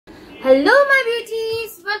Hello my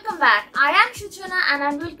beauties, welcome back. I am Shuchana and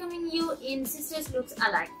I'm welcoming you in Sisters Looks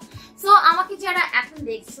Alike. So আমাকে যারা এখন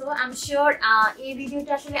দেখছো I'm sure এই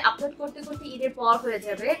ভিডিওটা আসলে আপলোড করতে করতে ঈদের পর হয়ে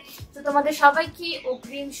যাবে। তো তোমাদের সবাইকে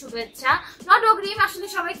অগ্রিম শুভেচ্ছা। নট অগ্রিম, আসলে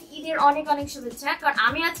সবাইকে ঈদের অনেক অনেক শুভেচ্ছা, কারণ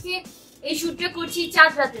আমি আজকে এই শুটটা করছি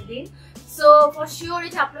চাঁদ রাতের দিন। সো ফর শিওর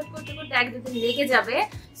এটা আপলোড করতে করতে এক দুদিন লেগে যাবে।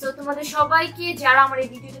 সো তোমাদের সবাইকে যারা আমার এই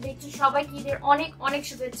ভিডিওটা দেখছো সবাইকে ঈদের অনেক অনেক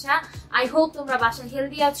শুভেচ্ছা। আই হোপ তোমরা বাসায়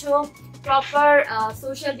হেলদি আছো, প্রপার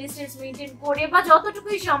সোশ্যাল ডিস্টেন্স মেইনটেইন করে বা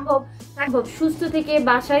যতটুকুই সম্ভব সুস্থ থেকে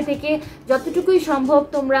বাসায় থেকে যতটুকুই সম্ভব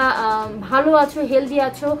তোমরা ভালো আছো, হেলদি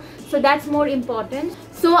আছো। So that's more important.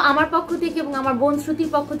 So আমার পক্ষ থেকে এবং আমার বোন শ্রুতির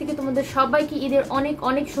পক্ষ থেকে তোমাদের সবাইকে ঈদের অনেক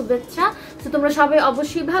অনেক শুভেচ্ছা। সো তোমরা সবাই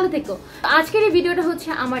অবশ্যই ভালো থেকো। আজকের এই ভিডিওটা হচ্ছে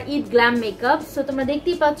আমার ঈদ গ্ল্যাম মেকআপ। সো তোমরা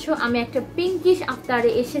দেখতেই পাচ্ছ আমি একটা পিঙ্কিশ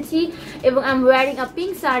আফতারে এসেছি এবং I am wiring a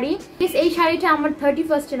pink sari. এই শাড়িটা আমার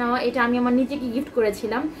 31st নেওয়া, এটা আমি আমার নিজেকে গিফট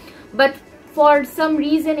করেছিলাম, বাট ফর সাম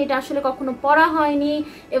রিজন এটা আসলে কখনো পরা হয়নি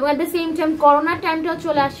এবং অ্যাট দ্য সেম টাইম করোনার টাইমটাও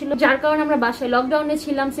চলে আসছিল, যার কারণে আমরা বাসায় লকডাউনে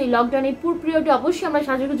ছিলাম। সেই লকডাউনের পুরো পিরিয়ডে অবশ্যই আমরা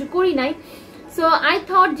সাজুগুজু করি নাই। সো আই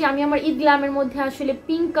থট যে আমি আমার ঈদ গ্ল্যামের মধ্যে আসলে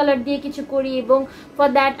পিঙ্ক কালার দিয়ে কিছু করি এবং for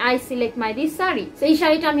that I select my this sari. So এই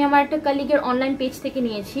শাড়িটা আমি আমার একটা কলিগের অনলাইন পেজ থেকে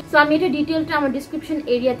নিয়েছি। সো আমি এটা ডিটেলটা আমার ডিসক্রিপশন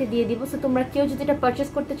এরিয়াতে দিয়ে দিব। সো তোমরা কেউ যদি এটা পারচেস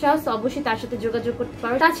করতে চাও তো অবশ্যই তার সাথে যোগাযোগ করতে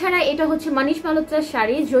পারো। তাছাড়া এটা হচ্ছে মানিশ মালহোত্রার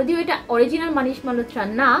শাড়ি, যদিও এটা অরিজিনাল মানিশ মালহোত্রা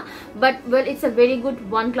না, but well it's a very good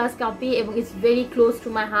one class copy এবং it's very close to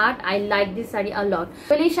my heart. I like this sari আ লট।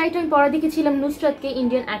 এই শাড়িটা আমি পরা দেখেছিলাম নুসরাতকে,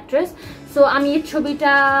 ইন্ডিয়ান অ্যাক্ট্রেস। সো আমি এর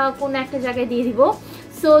ছবিটা কোনো একটা জায়গায় দিয়ে দিব,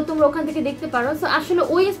 সো তোমরা ওখান থেকে দেখতে পারো। সো আসলে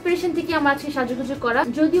ওই ইন্সপিরেশন থেকে আমার আজকে সাজুগুজু করা,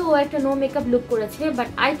 যদিও ও একটা নো মেকআপ লুক করেছে, বাট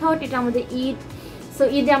আই থট এটা আমাদের ঈদ। সো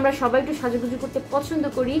ঈদে আমরা সবাই একটু সাজুগুজু করতে পছন্দ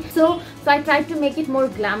করি। So I try to make it more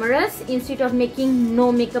glamorous instead of making no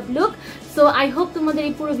makeup look. So I hope তোমাদের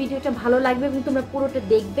এই পুরো ভিডিওটা ভালো লাগবে এবং তোমরা পুরোটা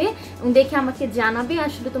দেখবে এবং দেখে আমাকে জানাবে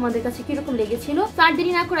আসলে তোমাদের কাছে কিরকম লেগেছিল। তো আর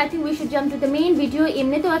দেরি না করে I think we should jump to the main video.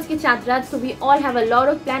 এমনিতেও আজকে চাঁদ রাত, so we all have a lot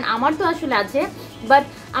of plan. আমার তো আসলে আছে, বাট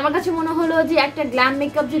আমার কাছে মনে হলো যে একটা গ্ল্যাম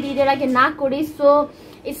মেকআপ যদি ঈদের আগে না করি so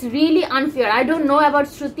it's really unfair. I don't know about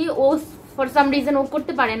Shruti, O for some reason ও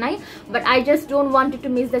করতে পারে নাই, but I just don't want to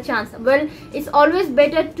miss the chance. Well, it's always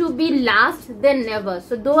better to be last than never.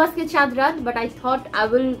 So though aajke চাঁদ রাত, but I thought I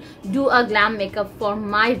will do a glam makeup for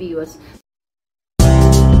my viewers.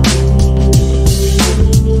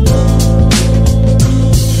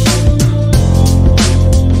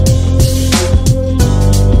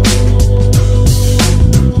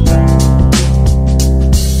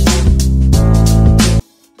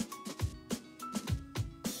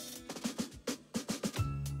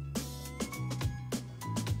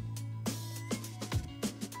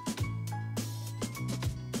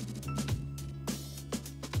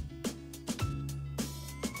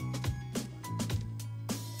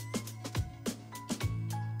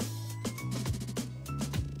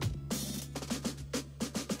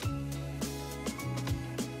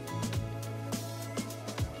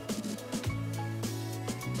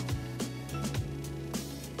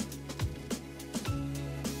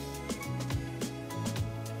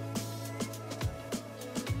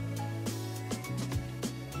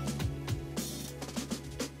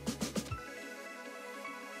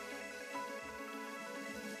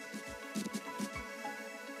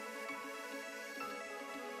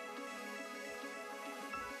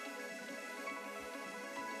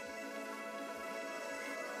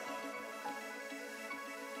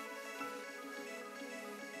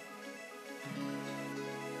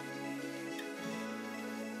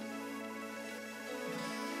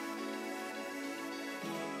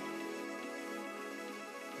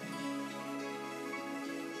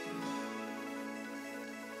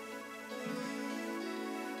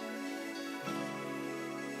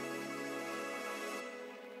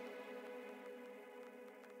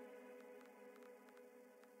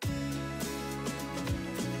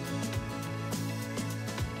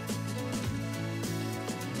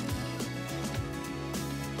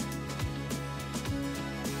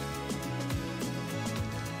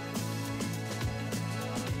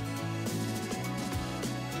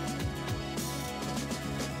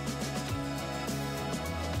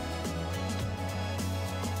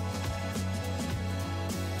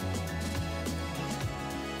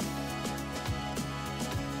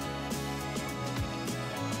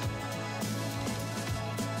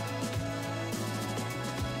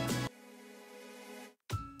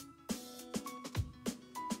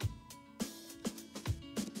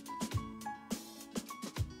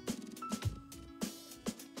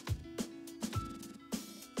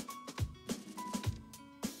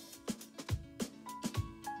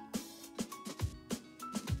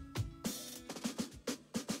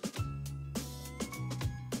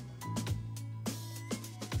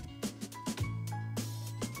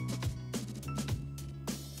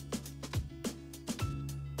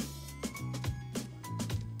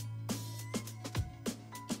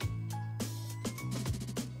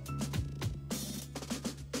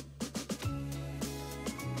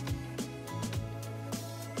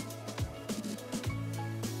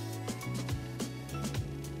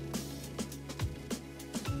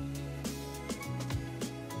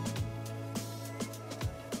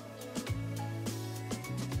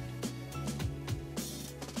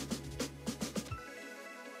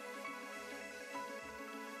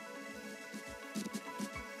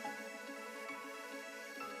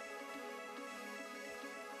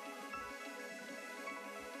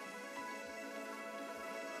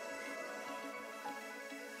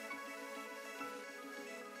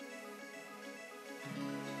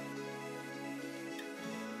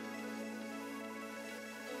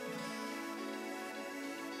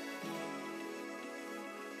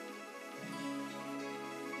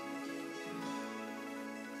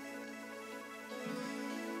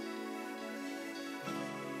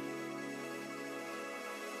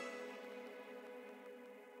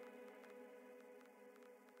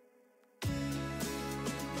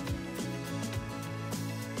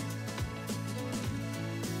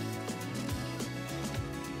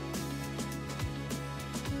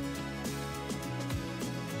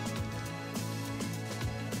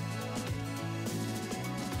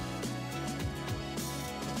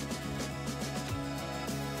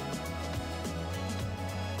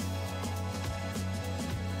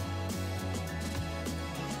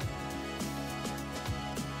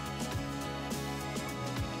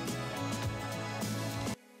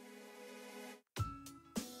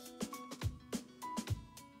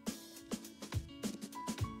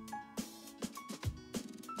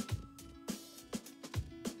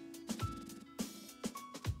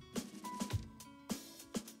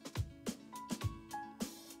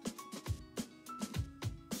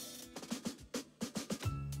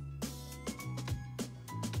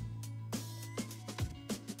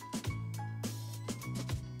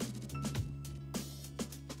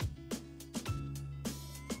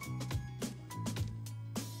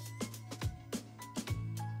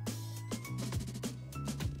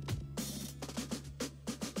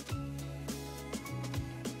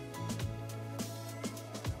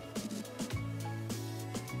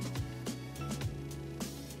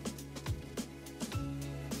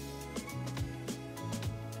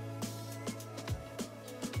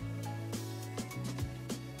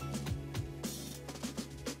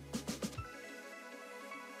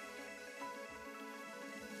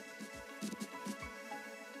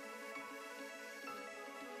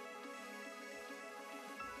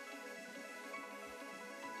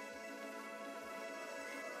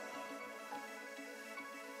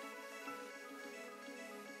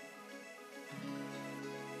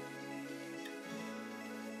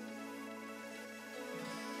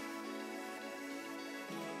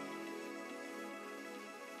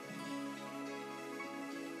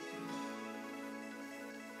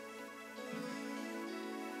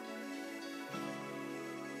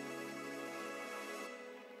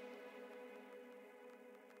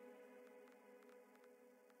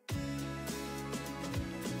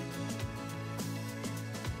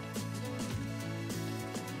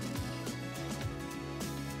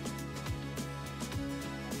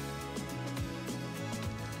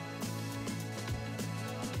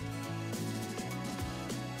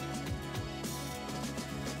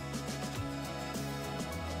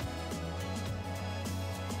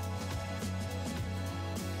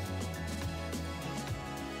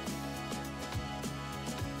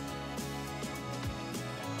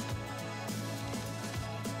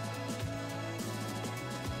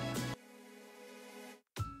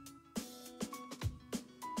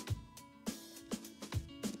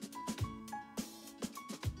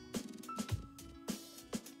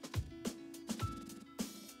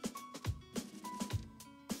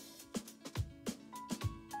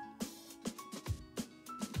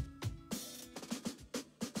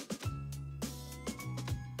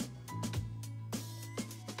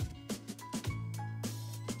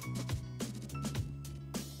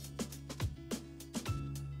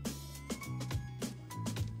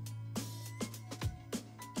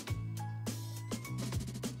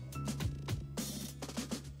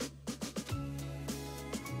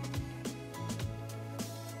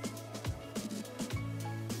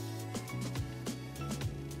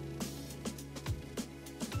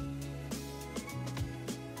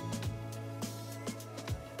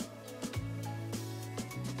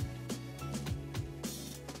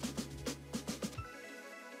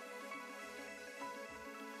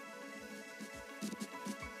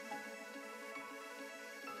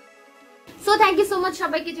 So thank you so much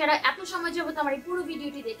সবাইকে যারা এত সময় যাবত আমার এই পুরো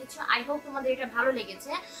ভিডিওটি দেখেছো। আই হোপ তোমাদের এটা ভালো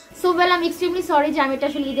লেগেছে। So well, I am extremely sorry যে আমি এটা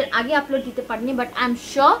আসলে ঈদের আগে আপলোড দিতে পারিনি, বাট আই এম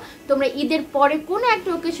শিওর তোমরা ঈদের পরে কোনো একটা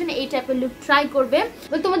ওকেশনে এই টাইপের লুক ট্রাই করবে।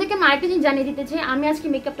 ওয়েল, তোমাদেরকে আরেকটা জিনিস জানিয়ে দিতে চাই, আমি আজকে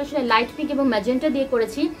মেকআপটা আসলে লাইট পিঙ্ক এবং ম্যাজেন্টা দিয়ে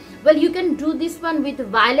করেছি। Well, you can do this one with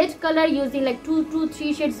violet color using like 2 to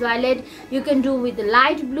 3 shades violet. You can do with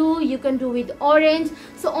light blue, you can do with orange.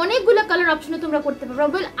 So অনেকগুলো কালার অপশনে তোমরা করতে পারো।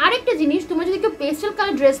 Well, আরেকটা জিনিস, তোমরা যদি কেউ পেস্টেল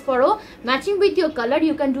কালার ড্রেস পরো matching with your colour,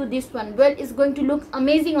 you can do this one. Well, it's going to look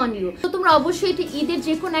amazing on you. তো তোমরা অবশ্যই এটা ঈদের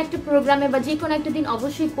যে কোনো একটা প্রোগ্রামে বা যে কোনো একটা দিন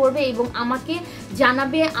অবশ্যই করবে এবং আমাকে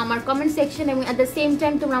জানাবে আমার কমেন্ট সেকশন, এবং অ্যাট দ্য সেম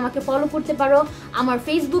টাইম তোমরা আমাকে ফলো করতে পারো আমার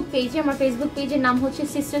ফেসবুক পেজে। আমার ফেসবুক পেজের নাম হচ্ছে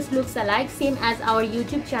sisters looks alike, same as our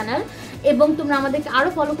YouTube channel. এবং তোমরা আমাদেরকে আরো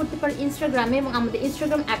ফলো করতে পারো ইনস্টাগ্রামে, এবং আমাদের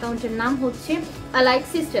ইনস্টাগ্রাম অ্যাকাউন্টের নাম হচ্ছে alike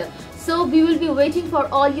sister. So we will be waiting for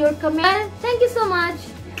all your comments. Thank you so much.